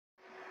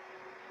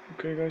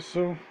Okay guys,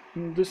 so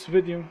in this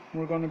video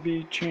we're gonna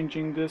be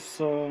changing this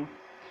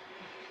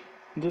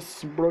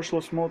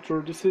brushless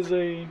motor. This is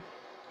a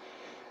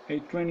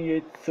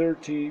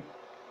 2830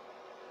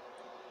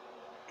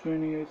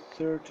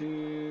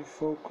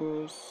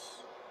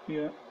 Focus,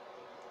 yeah,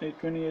 a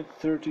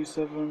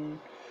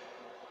 2837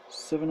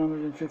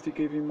 750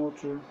 kV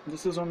motor.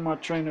 This is on my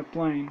trainer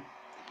plane,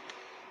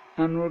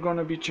 and we're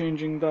gonna be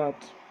changing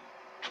that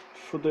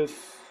for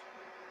this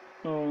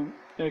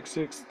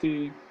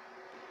XXD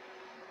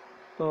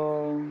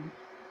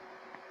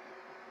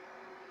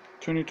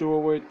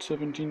 2208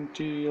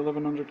 17T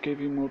 1100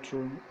 kV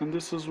motor. And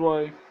this is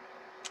why.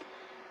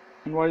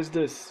 And why is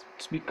this?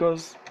 It's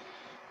because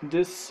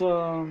this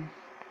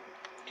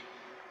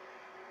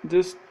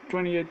this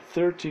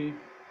 2830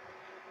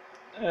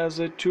 has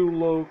a too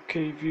low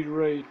kV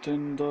rate,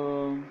 and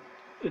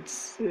it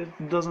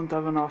doesn't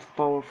have enough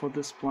power for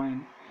this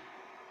plane.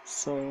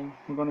 So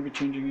we're gonna be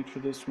changing it for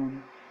this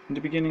one. In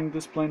the beginning,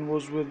 this plane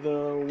was with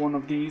one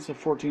of these, a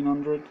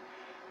 1400.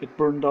 It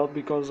burned out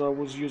because I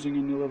was using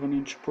an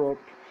 11-inch prop.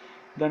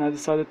 Then I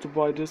decided to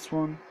buy this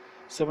one,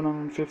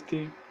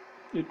 750.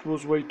 It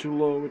was way too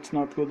low. It's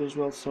not good as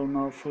well. So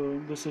now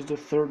this is the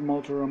third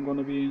motor I'm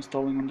gonna be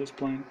installing on this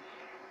plane.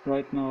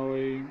 Right now,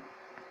 a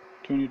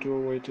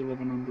 2208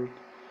 1100.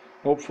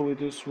 Hopefully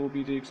this will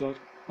be the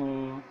exact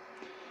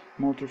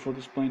motor for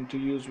this plane to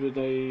use with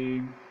a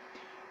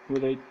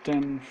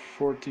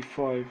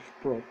 1045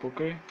 prop.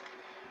 Okay,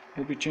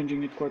 we'll be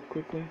changing it quite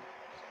quickly.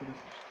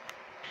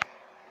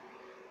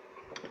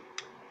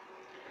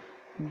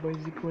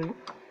 Basically,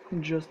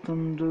 just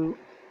undo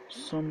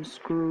some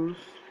screws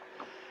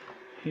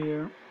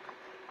here.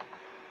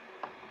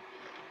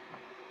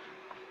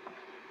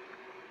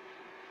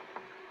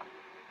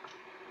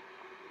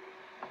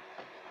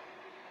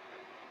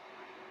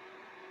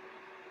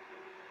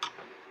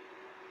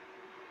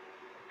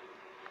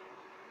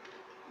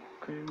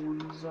 Okay,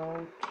 one is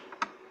out.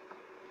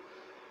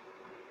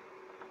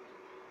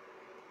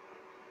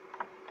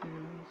 The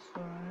other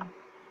side.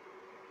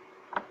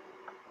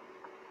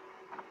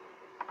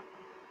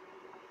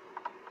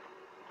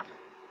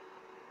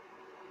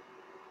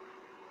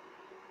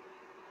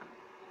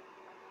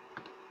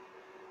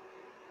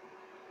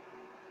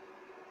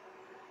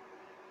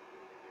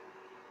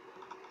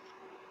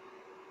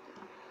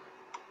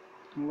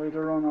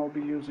 Later on I'll be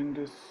using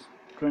this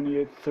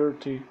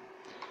 2830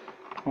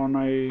 on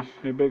a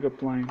bigger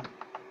plane,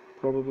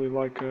 probably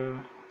like a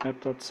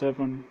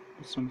F.7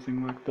 or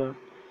something like that.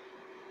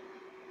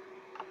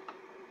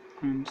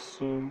 And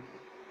so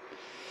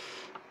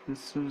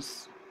this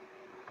is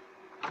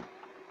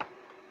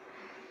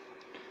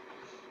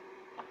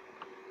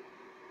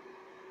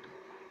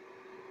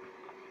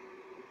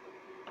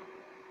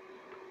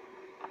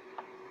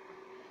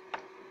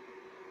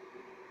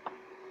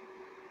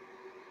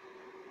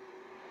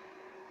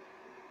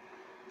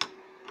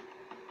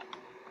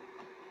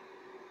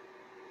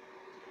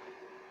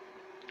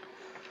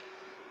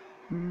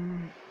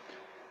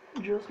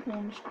just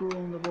one screw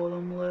on the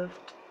bottom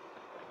left,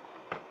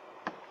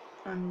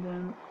 and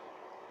then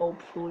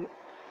hopefully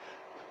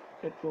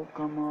it will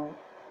come out.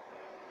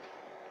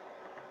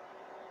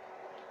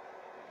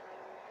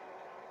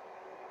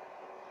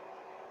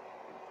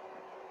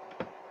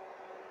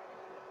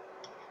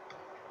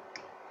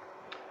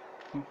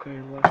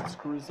 Okay, last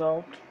screw is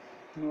out.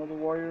 Now the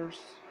wires,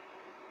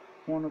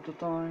 one at a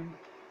time,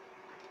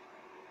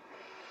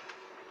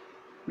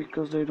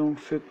 because they don't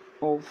fit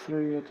all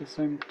three at the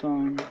same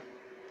time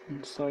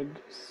inside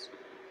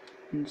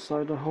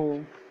the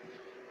hole.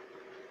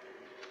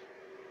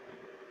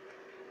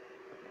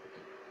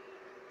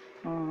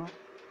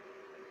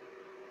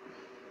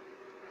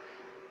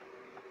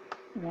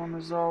 One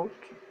is out,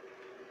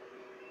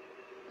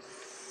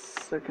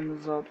 second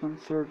is out, and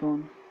third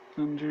one,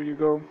 and here you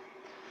go.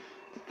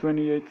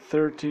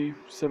 2830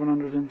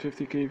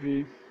 750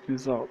 kV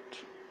is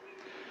out.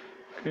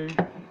 Okay,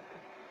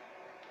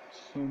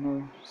 so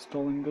now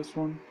installing this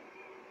one.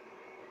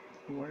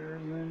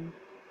 Wires in,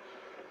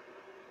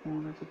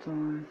 one at a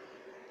time.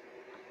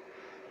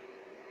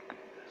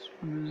 This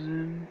one is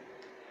in,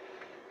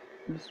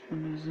 this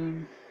one is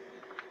in.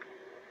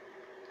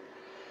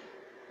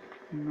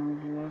 Now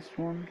the last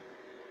one.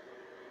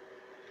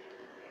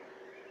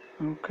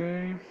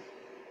 Okay.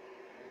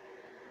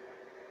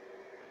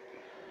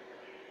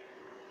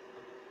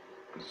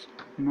 So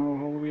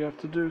now all we have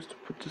to do is to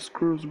put the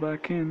screws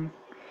back in.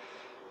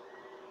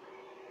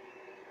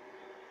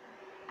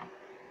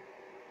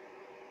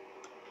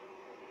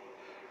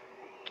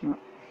 No.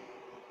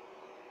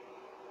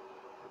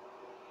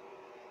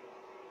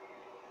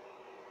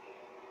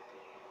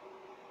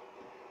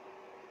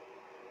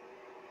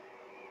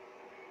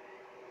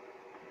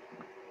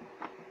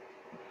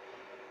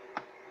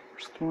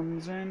 First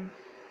one's in.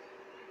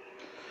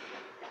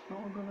 Now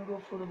we're gonna go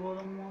for the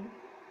bottom one.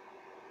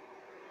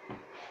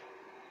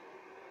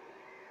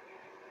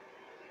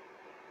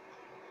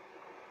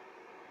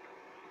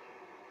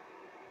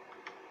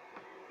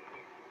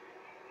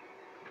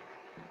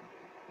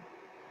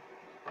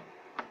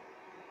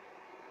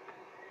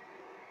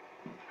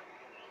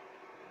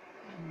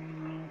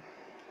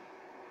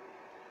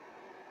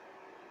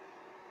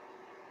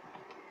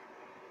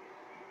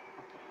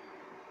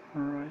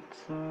 right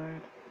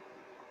side.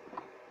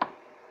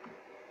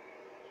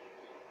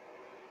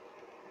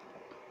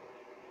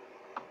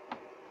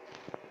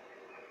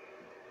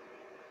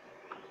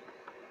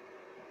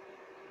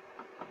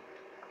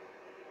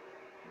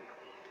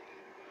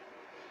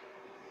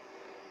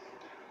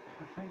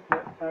 I think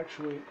that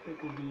actually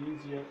it would be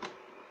easier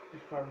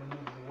if I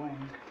remove the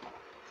wing,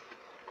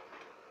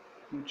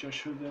 which I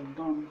should have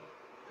done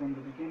from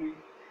the beginning.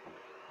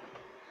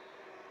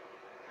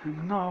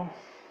 And now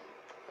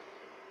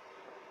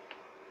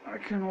I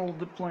can hold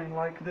the plane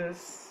like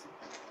this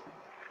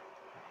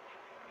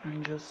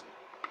and just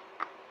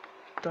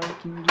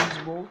tighten these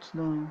bolts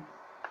down.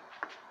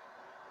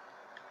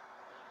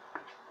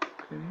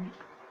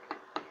 Okay.